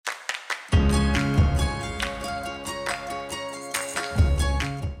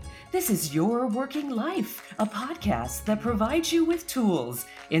This is Your Working Life, a podcast that provides you with tools,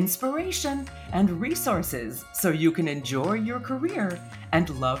 inspiration, and resources so you can enjoy your career and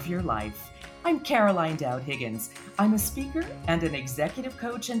love your life. I'm Caroline Dowd Higgins. I'm a speaker and an executive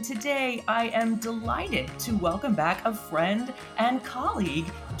coach, and today I am delighted to welcome back a friend and colleague,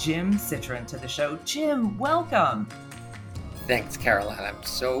 Jim Citron, to the show. Jim, welcome. Thanks, Caroline. I'm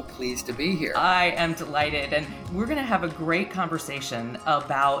so pleased to be here. I am delighted, and we're going to have a great conversation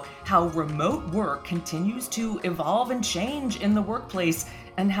about how remote work continues to evolve and change in the workplace,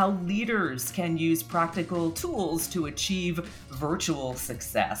 and how leaders can use practical tools to achieve virtual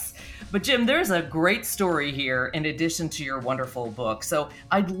success. But Jim, there's a great story here in addition to your wonderful book. So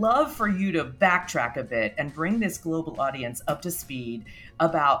I'd love for you to backtrack a bit and bring this global audience up to speed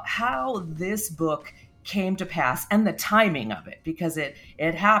about how this book came to pass and the timing of it, because it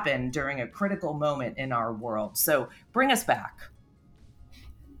happened during a critical moment in our world. So bring us back.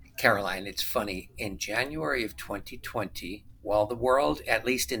 Caroline, it's funny. In January of 2020, while the world, at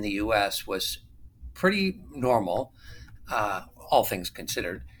least in the US, was pretty normal, all things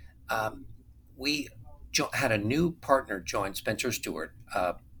considered, we had a new partner join Spencer Stuart,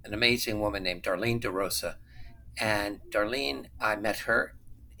 an amazing woman named Darlene DeRosa. And Darlene, I met her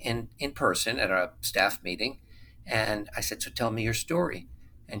in person at a staff meeting, and I said, "So tell me your story."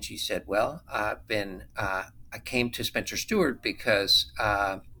 And she said, "Well, I came to Spencer Stuart because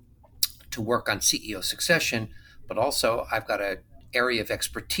to work on CEO succession, but also I've got an area of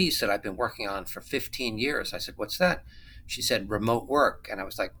expertise that I've been working on for 15 years." I said, "What's that?" She said, "Remote work." And I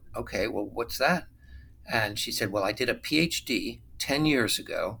was like, "Okay, well, what's that?" And she said, "Well, I did a PhD 10 years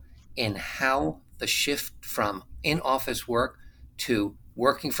ago in how the shift from in-office work to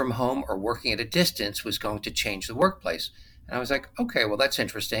working from home or working at a distance was going to change the workplace." And I was like, "Okay, well, that's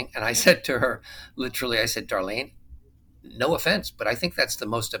interesting." And I said to her, literally, I said, "Darlene, no offense, but I think that's the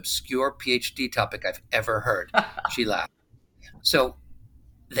most obscure PhD topic I've ever heard." She laughed. So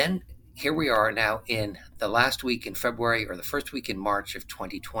then here we are now in the last week in February or the first week in March of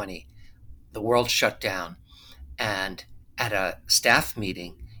 2020. The world shut down. And at a staff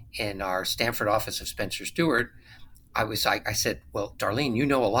meeting in our Stanford office of Spencer Stuart, I said, "Well, Darlene, you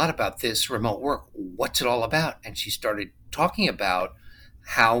know a lot about this remote work. What's it all about?" And she started talking about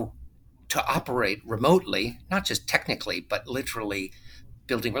how to operate remotely, not just technically, but literally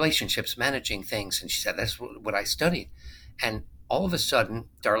building relationships, managing things. And she said, "That's what I studied." And all of a sudden,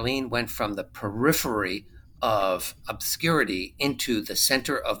 Darlene went from the periphery of obscurity into the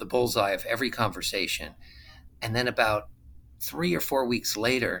center of the bullseye of every conversation. And then about 3 or 4 weeks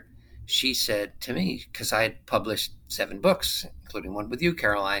later, she said to me, because I had published 7 books, including one with you,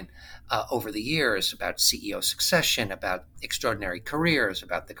 Caroline, over the years about CEO succession, about extraordinary careers,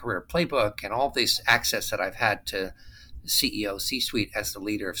 about the career playbook, and all this access that I've had to the CEO C-suite as the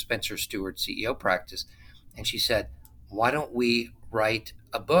leader of Spencer Stuart CEO practice. And she said, "Why don't we write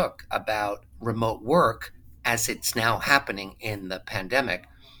a book about remote work as it's now happening in the pandemic?"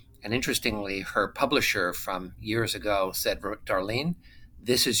 And interestingly, her publisher from years ago said, "Darlene,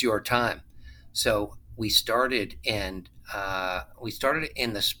 this is your time." So we started in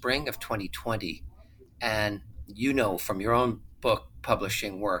the spring of 2020, and from your own book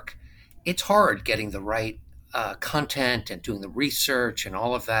publishing work, it's hard getting the right content and doing the research and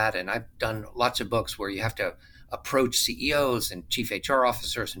all of that. And I've done lots of books where you have to approach CEOs and chief HR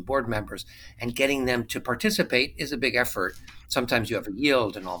officers and board members, and getting them to participate is a big effort. Sometimes you have a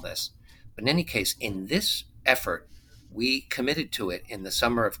yield and all this. But in any case, in this effort, we committed to it in the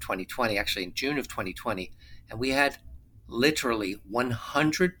summer of 2020, actually in June of 2020, and we had literally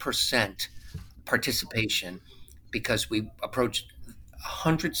 100% participation because we approached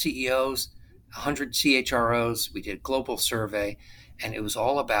 100 CEOs, 100 CHROs. We did a global survey, and it was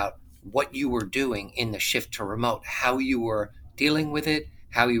all about what you were doing in the shift to remote, how you were dealing with it,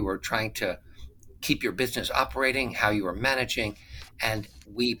 how you were trying to keep your business operating, how you were managing. And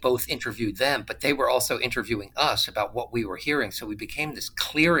we both interviewed them, but they were also interviewing us about what we were hearing. So we became this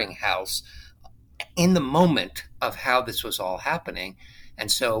clearinghouse in the moment of how this was all happening.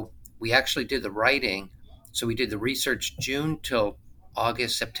 And so we actually did the writing. So we did the research June till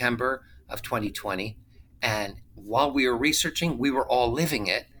August, September of 2020. And while we were researching, we were all living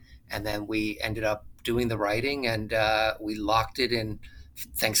it. And then we ended up doing the writing, and we locked it in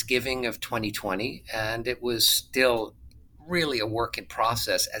Thanksgiving of 2020. And it was still really a work in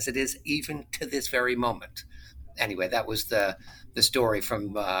process, as it is even to this very moment. Anyway, that was the story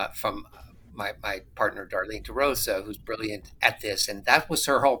from my partner, Darlene DeRosa, who's brilliant at this. And that was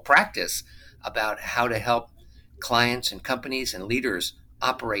her whole practice about how to help clients and companies and leaders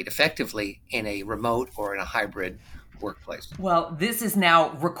operate effectively in a remote or in a hybrid workplace. Well, this is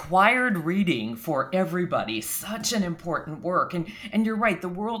now required reading for everybody. Such an important work. And you're right, the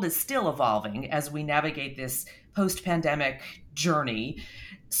world is still evolving as we navigate this post-pandemic journey.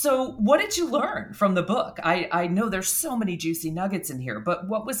 So, what did you learn from the book? I know there's so many juicy nuggets in here, but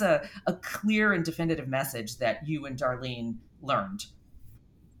what was a clear and definitive message that you and Darlene learned?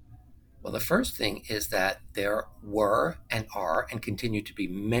 Well, the first thing is that there were and are and continue to be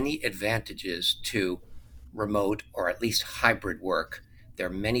many advantages to remote or at least hybrid work. There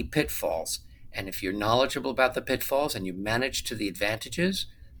are many pitfalls. And if you're knowledgeable about the pitfalls and you manage to the advantages,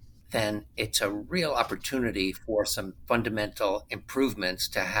 then it's a real opportunity for some fundamental improvements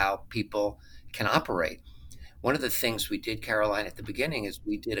to how people can operate. One of the things we did, Caroline, at the beginning is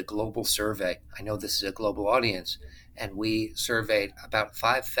we did a global survey. I know this is a global audience, and we surveyed about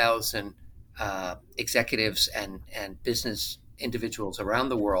 5,000 executives and business individuals around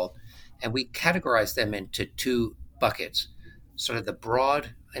the world, and we categorized them into two buckets, sort of the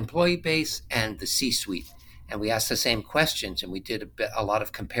broad employee base and the C-suite. And we asked the same questions, and we did a lot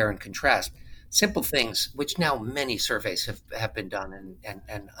of compare and contrast. Simple things, which now many surveys have been done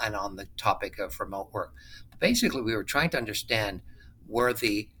and on the topic of remote work. Basically, we were trying to understand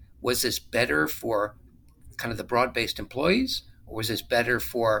was this better for kind of the broad-based employees, or was this better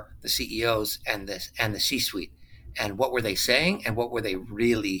for the CEOs and the C-suite? And what were they saying, and what were they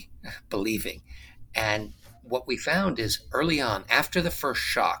really believing? And what we found is early on, after the first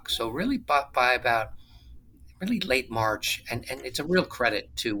shock, so really by about really late March, and it's a real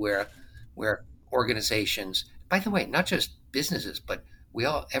credit to where organizations, by the way, not just businesses, but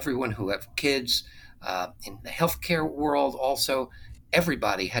everyone who have kids in the healthcare world, also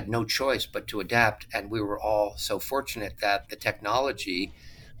everybody had no choice but to adapt, and we were all so fortunate that the technology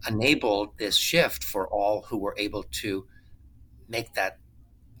enabled this shift for all who were able to make that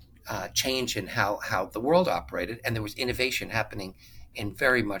change in how the world operated, and there was innovation happening in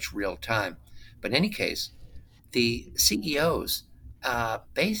very much real time. But in any case, the CEOs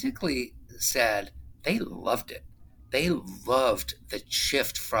basically said they loved it. They loved the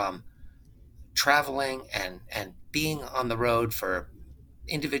shift from traveling and being on the road for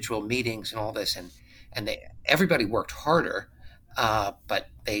individual meetings and all this, and everybody worked harder, but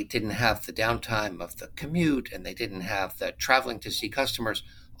they didn't have the downtime of the commute, and they didn't have the traveling to see customers.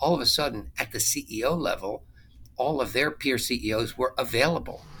 All of a sudden, at the CEO level, all of their peer CEOs were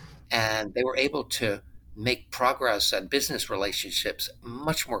available, and they were able to make progress on business relationships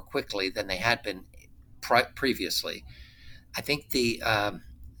much more quickly than they had been previously. I think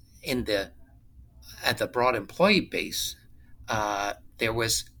in the at the broad employee base, there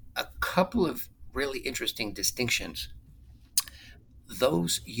was a couple of really interesting distinctions.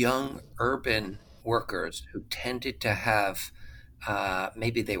 Those young urban workers who tended to have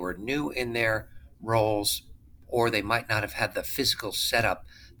maybe they were new in their roles, or they might not have had the physical setup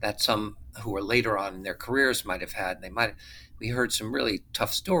that some who were later on in their careers might have had. We heard some really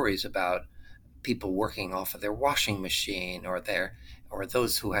tough stories about people working off of their washing machine, or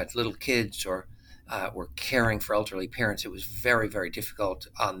those who had little kids, or were caring for elderly parents. It was very, very difficult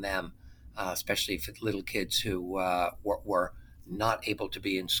on them, especially for little kids who were not able to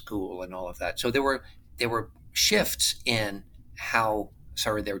be in school and all of that. So there were shifts in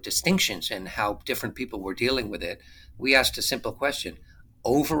there were distinctions in how different people were dealing with it. We asked a simple question: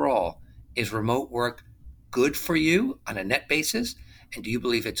 overall, is remote work good for you on a net basis? And do you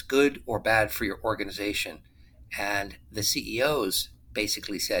believe it's good or bad for your organization? And the CEOs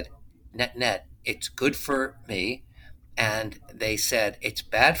basically said, net, it's good for me. And they said, it's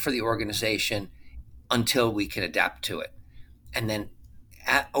bad for the organization until we can adapt to it. And then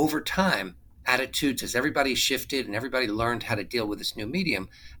over time, attitudes, as everybody shifted and everybody learned how to deal with this new medium,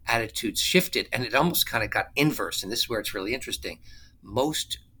 attitudes shifted, and it almost kind of got inverse. And this is where it's really interesting.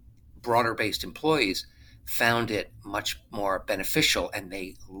 Most broader based employees found it much more beneficial, and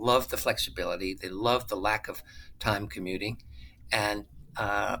they loved the flexibility. They loved the lack of time commuting. And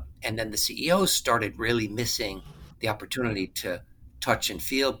then the CEOs started really missing the opportunity to touch and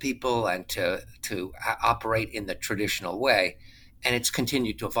feel people and to operate in the traditional way. And it's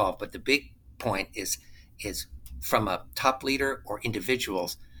continued to evolve. But the big point is from a top leader or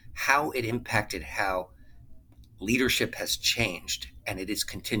individuals, how it impacted how leadership has changed, and it is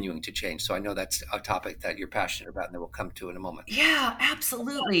continuing to change. So I know that's a topic that you're passionate about, and that we'll come to in a moment. Yeah,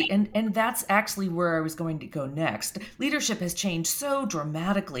 absolutely. And that's actually where I was going to go next. Leadership has changed so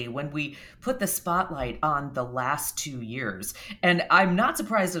dramatically when we put the spotlight on the last 2 years. And I'm not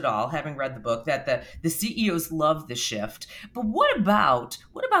surprised at all, having read the book, that the CEOs love the shift. But what about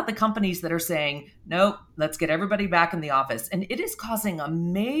the companies that are saying, nope, let's get everybody back in the office. And it is causing a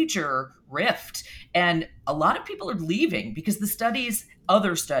major rift. And a lot of people are leaving because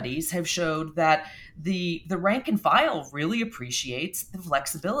other studies have showed that the rank and file really appreciates the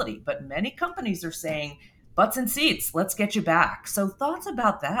flexibility. But many companies are saying, butts and seats, let's get you back. So thoughts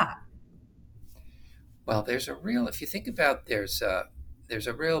about that? Well, if you think about, there's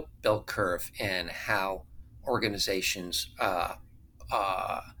a real bell curve in how organizations uh,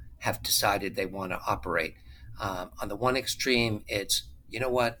 have decided they want to operate. On the one extreme, it's, you know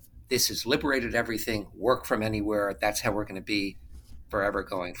what, this has liberated everything, work from anywhere. That's how we're going to be forever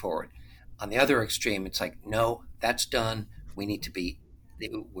going forward. On the other extreme, it's like, no, that's done. We need to be,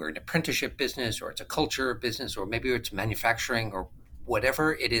 we're an apprenticeship business, or it's a culture business, or maybe it's manufacturing, or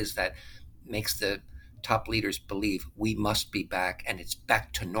whatever it is that makes the top leaders believe we must be back and it's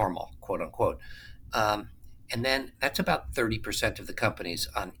back to normal, quote unquote. Um, and then that's about 30% of the companies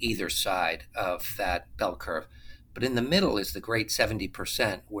on either side of that bell curve. But in the middle is the great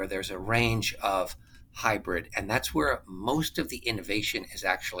 70%, where there's a range of hybrid. And that's where most of the innovation is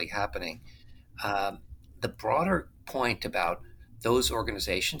actually happening. Um, the broader point about those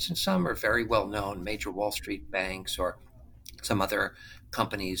organizations, and some are very well known, major Wall Street banks or some other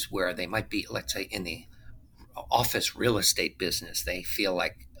companies where they might be, let's say, in the office real estate business, they feel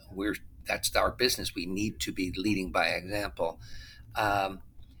like that's our business. We need to be leading by example. Um,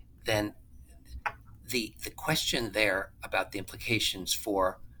 then the question there about the implications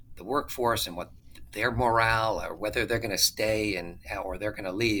for the workforce and what their morale, or whether they're going to stay and or they're going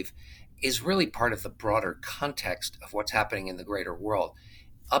to leave, is really part of the broader context of what's happening in the greater world.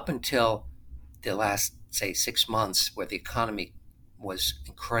 Up until the last, say, 6 months, where the economy was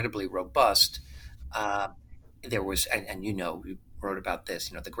incredibly robust, uh, there was, and you wrote about this,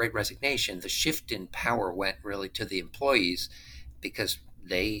 the Great Resignation, the shift in power went really to the employees, because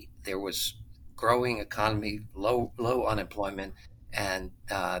there was growing economy, low unemployment, and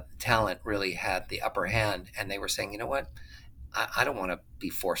talent really had the upper hand, and they were saying, you know what, I don't want to be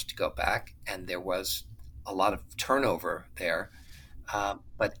forced to go back, and there was a lot of turnover there.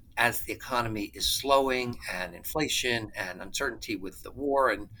 But as the economy is slowing, and inflation and uncertainty with the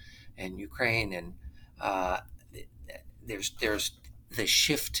war and Ukraine, and uh, there's the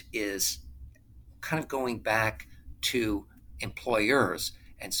shift is kind of going back to employers,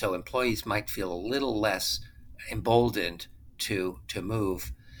 and so employees might feel a little less emboldened to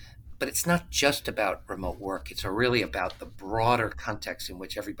move. But it's not just about remote work. It's really about the broader context in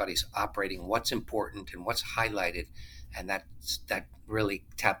which everybody's operating, what's important and what's highlighted, and that really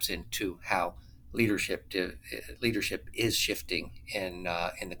taps into how leadership is shifting in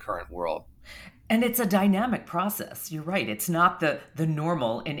the current world. And it's a dynamic process. You're right. It's not the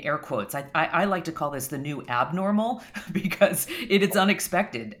normal in air quotes. I like to call this the new abnormal because it is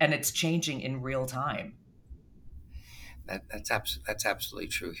unexpected and it's changing in real time. That's absolutely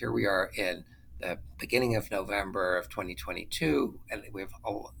true. Here we are in the beginning of November of 2022, and we have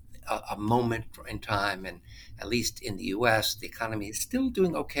a moment in time, and at least in the U.S., the economy is still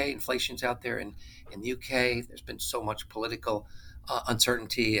doing okay. Inflation's out there, and in the U.K., there's been so much political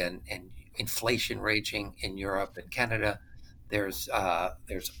uncertainty and inflation raging in Europe and Canada. There's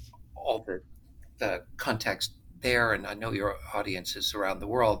all the context there, and I know your audience is around the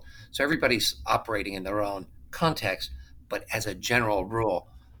world, so everybody's operating in their own context. But as a general rule,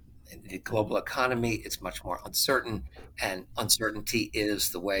 in the global economy, it's much more uncertain, and uncertainty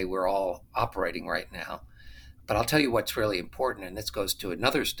is the way we're all operating right now. But I'll tell you what's really important, and this goes to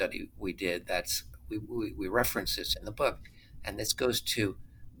another study we did. We reference this in the book, and this goes to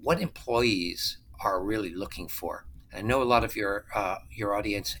what employees are really looking for. And I know a lot of your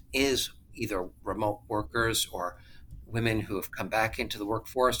audience is either remote workers or women who have come back into the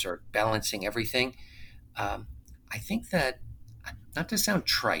workforce or balancing everything. Um, I think that, not to sound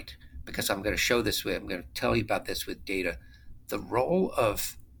trite, because I'm going to tell you about this with data, the role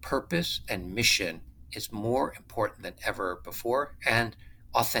of purpose and mission is more important than ever before, and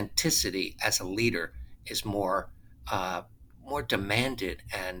authenticity as a leader is more demanded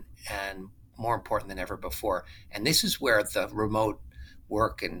and more important than ever before. And this is where the remote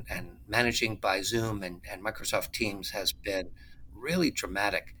work and managing by Zoom and Microsoft Teams has been really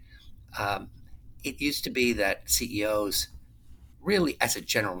dramatic. Um, it used to be that CEOs really, as a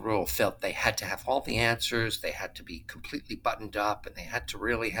general rule, felt they had to have all the answers, they had to be completely buttoned up, and they had to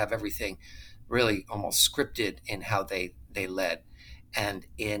really have everything really almost scripted in how they led. And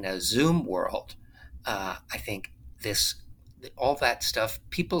in a Zoom world, I think this all that stuff,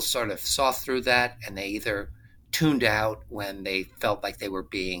 people sort of saw through that, and they either tuned out when they felt like they were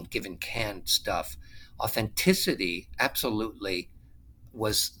being given canned stuff. Authenticity absolutely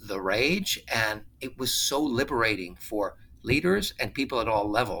was the rage, and it was so liberating for leaders and people at all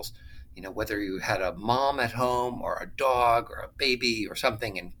levels. Whether you had a mom at home or a dog or a baby or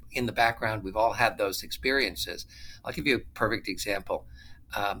something, and in the background, we've all had those experiences. I'll give you a perfect example.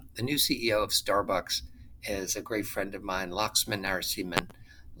 The new CEO of Starbucks is a great friend of mine, Laxman Narasimhan.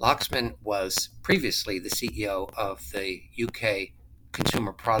 Laxman was previously the CEO of the UK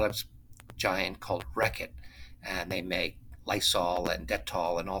consumer products giant called Reckitt, and they make Lysol and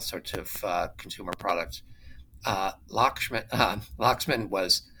Dettol and all sorts of consumer products. Laxman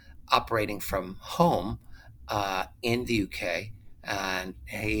was operating from home in the UK, and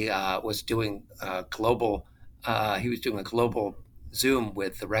he was doing a global. He was doing a global Zoom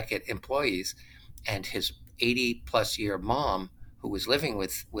with the Reckitt employees, and his 80-plus-year mom, who was living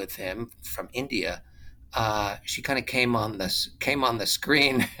with him from India, she kind of came on the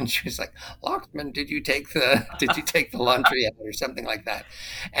screen, and she was like, "Lockman, did you take the laundry out or something like that?"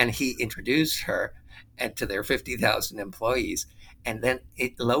 And he introduced her and to their 50,000 employees, and then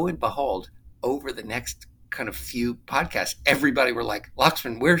lo and behold, over the next kind of few podcasts, everybody were like,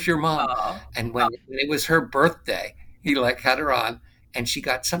 "Loxman, where's your mom?" Oh, And when it was her birthday, he like had her on, and she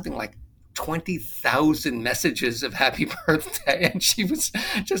got something like 20,000 messages of happy birthday. And she was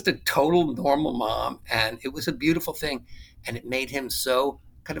just a total normal mom. And it was a beautiful thing. And it made him so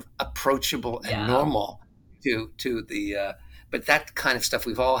kind of approachable and yeah. normal to but that kind of stuff,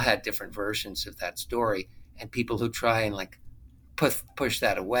 we've all had different versions of that story. And people who try and like push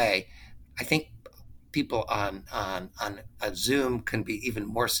that away, I think people on a Zoom can be even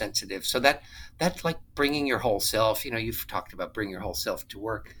more sensitive. So that's like bringing your whole self. You've talked about bringing your whole self to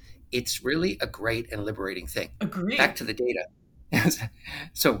work. It's really a great and liberating thing. Back Agreed. to the data.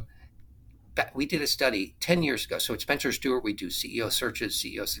 So we did a study 10 years ago. So at Spencer Stuart, we do CEO searches,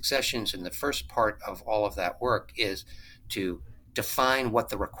 CEO successions, and the first part of all of that work is to define what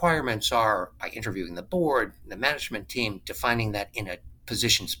the requirements are by interviewing the board, the management team, defining that in a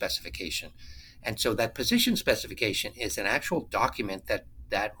position specification. And so that position specification is an actual document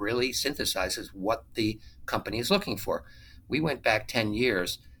that really synthesizes what the company is looking for. We went back 10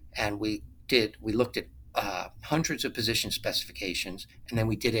 years and we looked at hundreds of position specifications, and then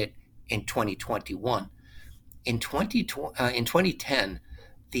we did it in 2021. In 2010,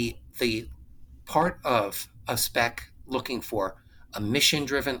 the part of a spec looking for a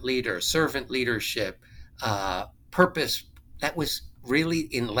mission-driven leader, servant leadership, purpose, that was really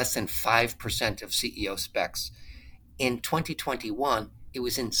in less than 5% of CEO specs. In 2021, it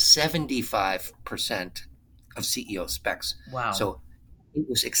was in 75% of CEO specs. Wow. So it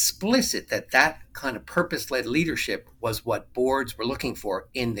was explicit that that kind of purpose-led leadership was what boards were looking for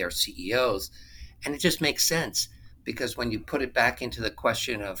in their CEOs. And it just makes sense because when you put it back into the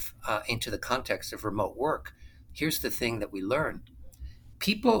question of, into the context of remote work, here's the thing that we learn.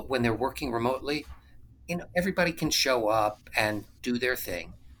 People, when they're working remotely, everybody can show up and do their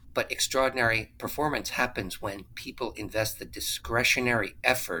thing, but extraordinary performance happens when people invest the discretionary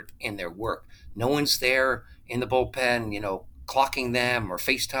effort in their work. No one's there in the bullpen, clocking them or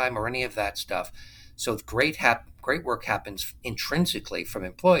FaceTime or any of that stuff. So great work happens intrinsically from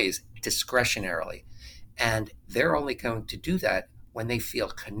employees discretionarily. And they're only going to do that when they feel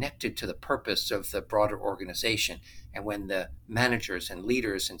connected to the purpose of the broader organization and when the managers and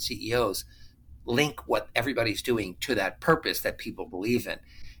leaders and CEOs link what everybody's doing to that purpose that people believe in.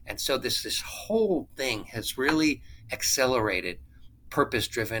 And so this whole thing has really accelerated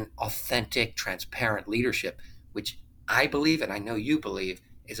purpose-driven, authentic, transparent leadership, which I believe, and I know you believe,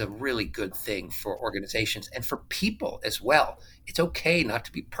 is a really good thing for organizations and for people as well. It's okay not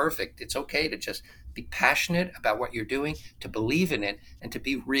to be perfect. It's okay to just be passionate about what you're doing, to believe in it, and to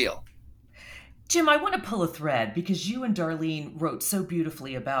be real. Jim, I want to pull a thread because you and Darlene wrote so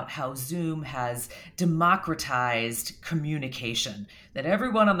beautifully about how Zoom has democratized communication, that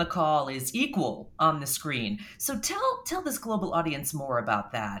everyone on the call is equal on the screen. So tell this global audience more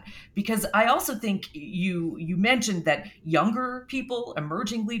about that, because I also think you mentioned that younger people,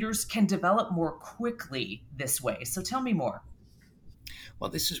 emerging leaders can develop more quickly this way. So tell me more. Well,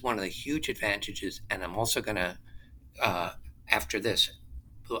 this is one of the huge advantages, and I'm also going to, after this,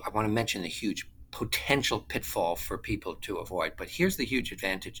 I want to mention the huge potential pitfall for people to avoid. But here's the huge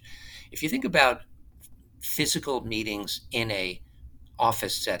advantage. If you think about physical meetings in a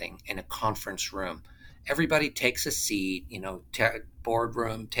office setting, in a conference room, everybody takes a seat.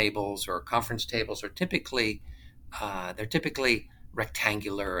 Boardroom tables or conference tables are typically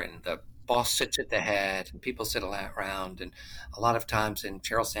rectangular, and the boss sits at the head and people sit around. And a lot of times, and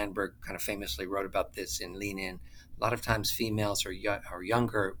Sheryl Sandberg kind of famously wrote about this in Lean In, a lot of times females or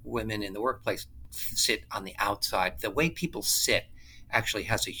younger women in the workplace sit on the outside. The way people sit actually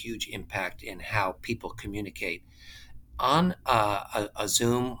has a huge impact in how people communicate. On a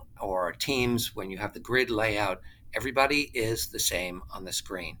Zoom or Teams, when you have the grid layout, everybody is the same on the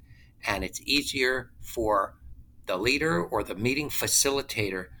screen. And it's easier for the leader or the meeting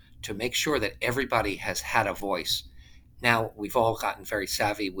facilitator to make sure that everybody has had a voice. Now, we've all gotten very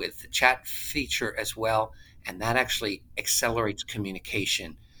savvy with the chat feature as well, and that actually accelerates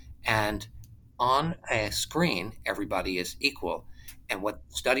communication. And on a screen, everybody is equal. And what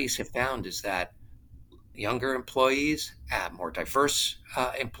studies have found is that younger employees, more diverse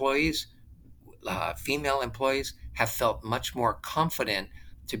employees, female employees have felt much more confident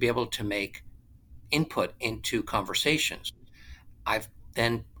to be able to make input into conversations. I've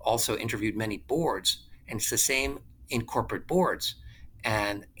then also interviewed many boards, and it's the same in corporate boards.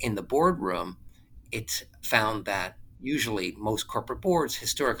 And in the boardroom, it's found that usually most corporate boards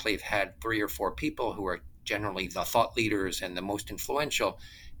historically have had 3 or 4 people who are generally the thought leaders and the most influential.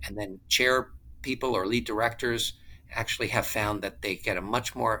 And then chair people or lead directors actually have found that they get a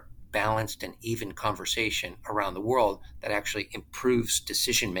much more balanced and even conversation around the world that actually improves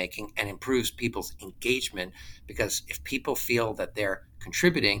decision making and improves people's engagement, because if people feel that they're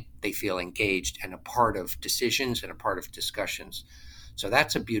contributing, they feel engaged and a part of decisions and a part of discussions. So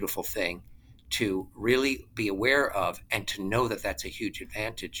that's a beautiful thing to really be aware of, and to know that that's a huge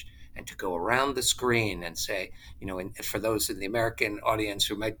advantage, and to go around the screen and say, and for those in the American audience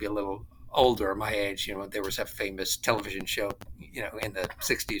who might be a little older, my age, there was a famous television show, in the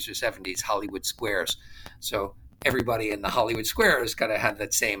 60s or 70s, Hollywood Squares. So everybody in the Hollywood Squares kind of had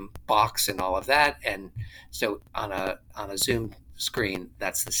that same box and all of that. And so on a Zoom screen,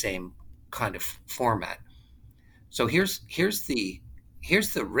 that's the same kind of format. So here's the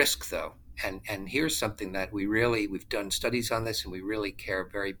risk though. And here's something that we've done studies on this, and we really care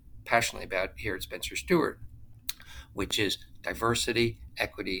very passionately about here at Spencer Stuart, which is diversity,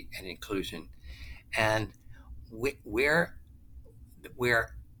 equity, and inclusion. And where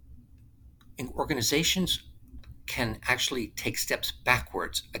organizations can actually take steps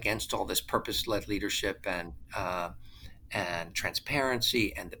backwards against all this purpose-led leadership and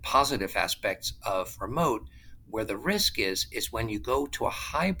transparency and the positive aspects of remote, where the risk is when you go to a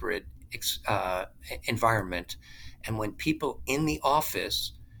hybrid environment, and when people in the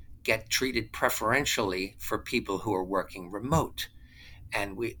office get treated preferentially for people who are working remote.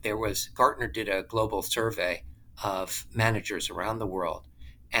 And Gartner did a global survey of managers around the world,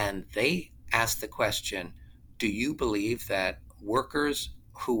 and they asked the question, do you believe that workers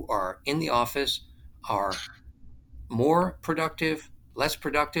who are in the office are more productive, less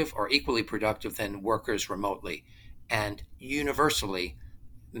productive, or equally productive than workers remotely? And universally,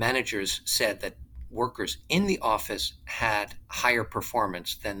 managers said that workers in the office had higher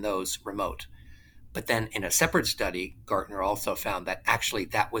performance than those remote. But then in a separate study, Gartner also found that actually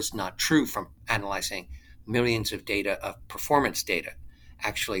that was not true from analyzing millions of data of performance data.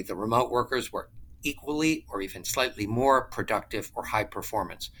 Actually, the remote workers were equally or even slightly more productive or high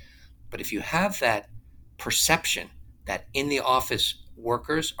performance. But if you have that perception that in the office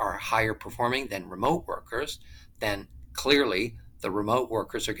workers are higher performing than remote workers, then clearly the remote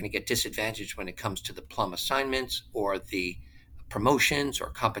workers are going to get disadvantaged when it comes to the plum assignments or the promotions or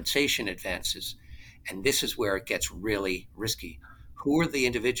compensation advances. And this is where it gets really risky. Who are the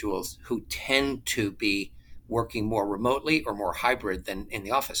individuals who tend to be working more remotely or more hybrid than in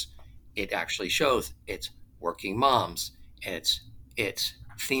the office? It actually shows it's working moms, it's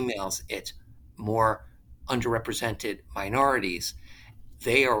females, it's more underrepresented minorities.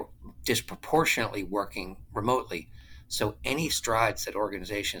 They are disproportionately working remotely. So any strides that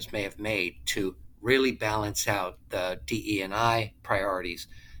organizations may have made to really balance out the DE&I priorities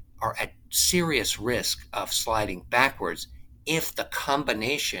are at serious risk of sliding backwards if the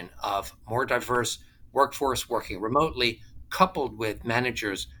combination of more diverse workforce working remotely, coupled with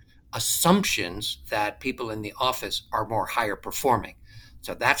managers' assumptions that people in the office are more higher performing.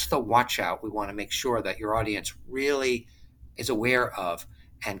 So that's the watch out we want to make sure that your audience really is aware of,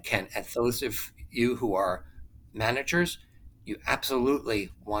 and can, as those of you who are managers, you absolutely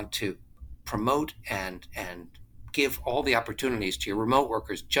want to promote and give all the opportunities to your remote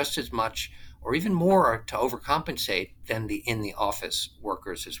workers just as much or even more to overcompensate than the in the office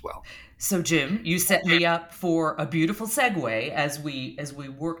workers as well. So Jim, you set me up for a beautiful segue as we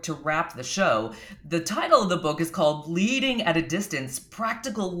work to wrap the show. The title of the book is called Leading at a Distance: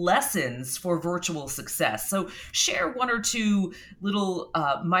 Practical Lessons for Virtual Success. So share one or two little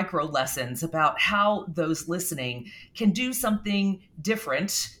micro lessons about how those listening can do something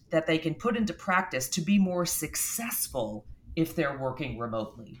different that they can put into practice to be more successful if they're working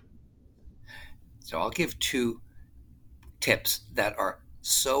remotely. So I'll give two tips that are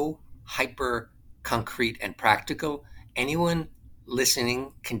so hyper concrete and practical. Anyone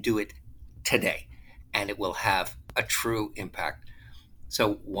listening can do it today, and it will have a true impact.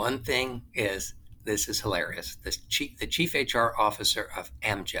 So one thing is, this is hilarious. The chief HR officer of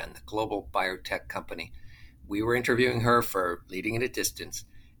Amgen, the global biotech company, we were interviewing her for Leading at a Distance,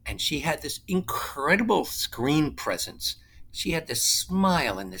 and she had this incredible screen presence. She had this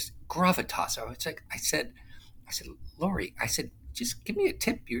smile and this gravitas. I said, Lori, I said, just give me a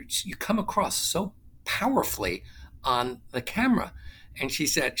tip. You come across so powerfully on the camera. And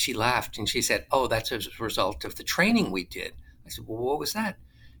she laughed and she said, oh, that's as a result of the training we did. I said, well, what was that?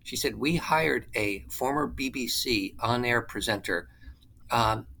 She said, we hired a former BBC on-air presenter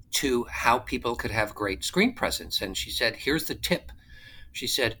to how people could have great screen presence. And she said, here's the tip. She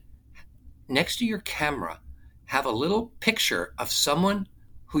said, next to your camera, have a little picture of someone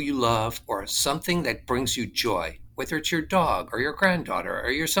who you love or something that brings you joy, whether it's your dog or your granddaughter or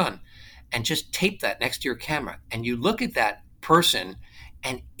your son, and just tape that next to your camera. And you look at that person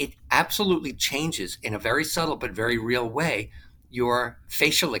and it absolutely changes in a very subtle but very real way your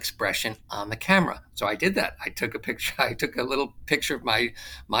facial expression on the camera. So I did that. I took a little picture of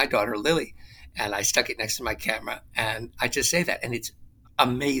my daughter Lily, and I stuck it next to my camera, and I just say that, and it's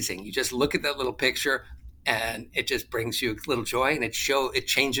amazing. You just look at that little picture and it just brings you a little joy, and it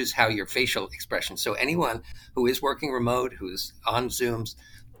changes how your facial expression. So anyone who is working remote, who's on Zooms,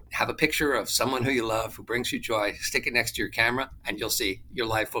 have a picture of someone who you love, who brings you joy, stick it next to your camera, and you'll see your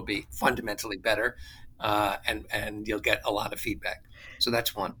life will be fundamentally better, and you'll get a lot of feedback. So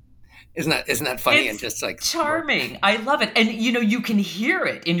that's one. Isn't that funny? It's and just like charming. I love it. And you can hear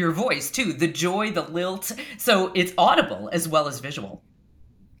it in your voice too, the joy, the lilt. So it's audible as well as visual.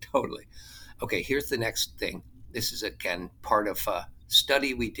 Totally. Okay, here's the next thing. This is, again, part of a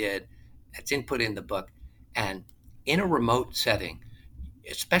study we did that's input in the book. And in a remote setting,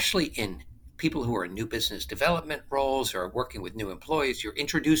 especially in people who are in new business development roles or working with new employees, you're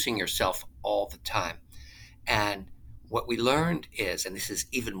introducing yourself all the time. And what we learned is, and this is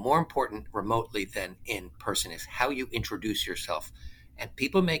even more important remotely than in person, is how you introduce yourself. And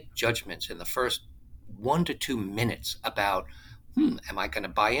people make judgments in the first 1 to 2 minutes about, am I going to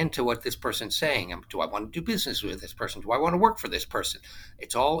buy into what this person's saying? Do I want to do business with this person? Do I want to work for this person?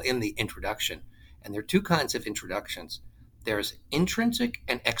 It's all in the introduction. And there are two kinds of introductions. There's intrinsic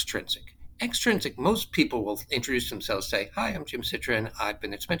and extrinsic. Extrinsic, most people will introduce themselves, say, hi, I'm Jim Citrin. I've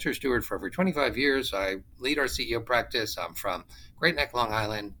been at Spencer Stuart for over 25 years. I lead our CEO practice. I'm from Great Neck, Long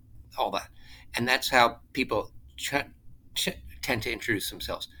Island, all that. And that's how people tend to introduce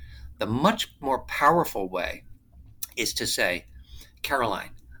themselves. The much more powerful way is to say, Caroline,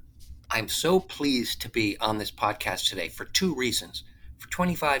 I'm so pleased to be on this podcast today for 2 reasons. For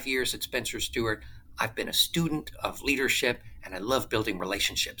 25 years at Spencer Stuart, I've been a student of leadership, and I love building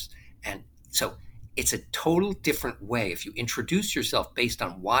relationships. And so it's a total different way. If you introduce yourself based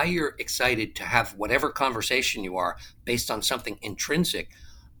on why you're excited to have whatever conversation you are, based on something intrinsic,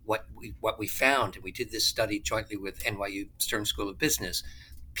 what we found, and we did this study jointly with NYU Stern School of Business,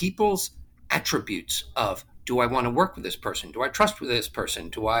 people's attributes of, do I want to work with this person? Do I trust with this person?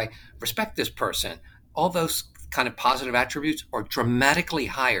 Do I respect this person? All those kind of positive attributes are dramatically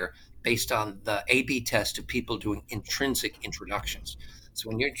higher based on the A/B test of people doing intrinsic introductions. So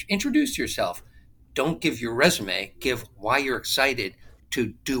when you introduce yourself, don't give your resume, give why you're excited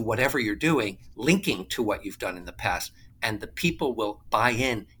to do whatever you're doing, linking to what you've done in the past. And the people will buy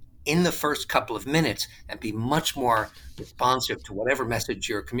in the first couple of minutes and be much more responsive to whatever message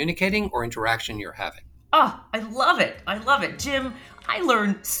you're communicating or interaction you're having. Oh, I love it. I love it. Jim, I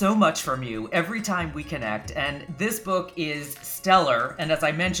learn so much from you every time we connect, and this book is stellar. And as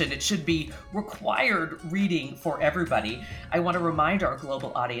I mentioned, it should be required reading for everybody. I want to remind our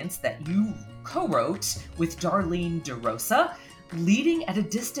global audience that you co-wrote with Darlene DeRosa, Leading at a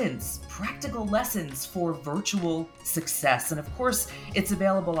Distance, Practical Lessons for Virtual Success. And of course, it's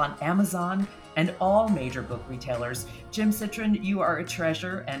available on Amazon and all major book retailers. Jim Citrin, you are a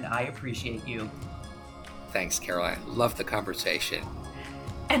treasure, and I appreciate you. Thanks, Caroline. Love the conversation.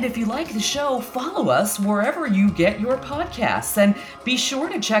 And if you like the show, follow us wherever you get your podcasts. And be sure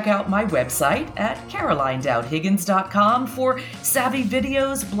to check out my website at carolinedowdhiggins.com for savvy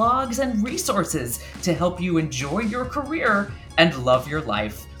videos, blogs, and resources to help you enjoy your career and love your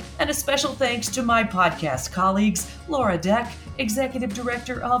life. And a special thanks to my podcast colleagues, Laura Deck, Executive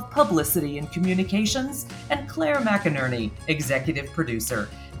Director of Publicity and Communications, and Claire McInerney, Executive Producer.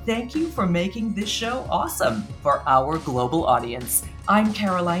 Thank you for making this show awesome for our global audience. I'm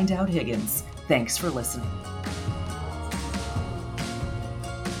Caroline Dowd Higgins. Thanks for listening.